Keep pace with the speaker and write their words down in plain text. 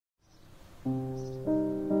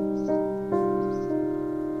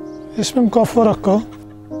İsmim Kaffar Akka.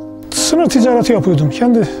 Sınır ticareti yapıyordum.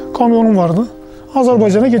 Kendi kamyonum vardı.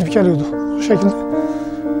 Azerbaycan'a gidip geliyordu. O şekilde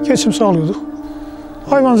geçim sağlıyorduk.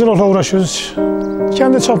 Hayvancılıkla uğraşıyoruz.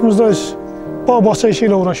 Kendi çapımızda bağ bahçe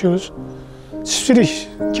işiyle uğraşıyoruz. Çiftçilik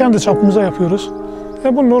kendi çapımızda yapıyoruz.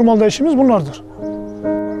 Bu normalde işimiz bunlardır.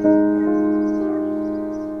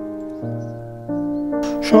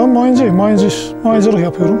 Şu an mayıncılık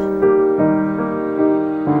yapıyorum.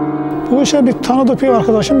 Bu işe bir tanıdık bir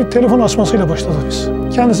arkadaşım bir telefon açmasıyla başladık biz.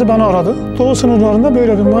 Kendisi beni aradı. Doğu sınırlarında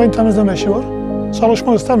böyle bir mayın temizleme işi var.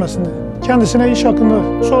 Çalışmak ister misin dedi. Kendisine iş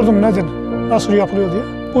hakkında sordum nedir, nasıl yapılıyor diye.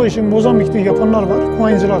 Bu işin Mozambik'te yapanlar var,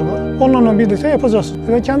 mayıncılar var. Onlarla birlikte yapacağız.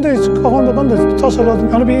 Ve kendi kafamda ben de tasarladım.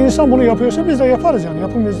 Yani bir insan bunu yapıyorsa biz de yaparız yani.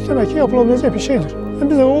 Yapılmaz. Demek ki yapılabilecek bir şeydir.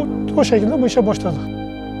 Biz de o şekilde bu işe başladık.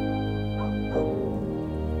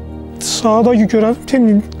 Sahadaki görev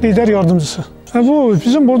tim lider yardımcısı. Bu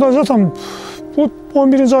bizim burada zaten bu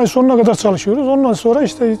 11. ay sonuna kadar çalışıyoruz. Ondan sonra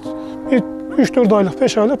işte 3-4 aylık,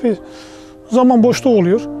 5 aylık bir zaman boşluğu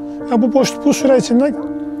oluyor. Yani bu süre içinde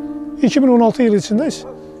 2016 yılı içindeyiz.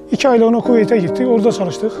 2 aylığına Kuveyt'e gittik, orada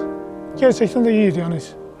çalıştık. Gerçekten de iyiydi yani.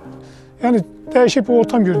 Yani değişik bir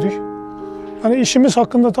ortam gördük. Yani işimiz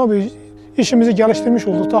hakkında tabii işimizi geliştirmiş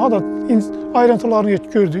olduk. Daha da ayrıntılarını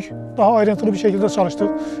gördük. Daha ayrıntılı bir şekilde çalıştık.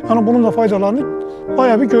 Yani bunun da faydalarını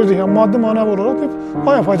bayağı bir gördük. Yani maddi manevi olarak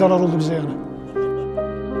bayağı faydalar oldu bize yani.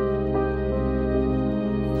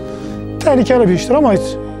 Tehlikeli bir iştir ama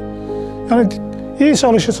yani iyi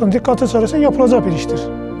çalışırsan, dikkatli çalışırsan yapılacak bir iştir.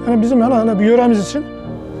 Yani bizim hele bir yöremiz için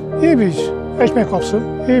iyi bir iş. Ekmek kapısı,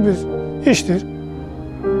 iyi bir iştir.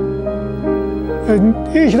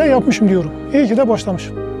 İyi ki de yapmışım diyorum. İyi ki de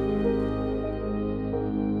başlamışım.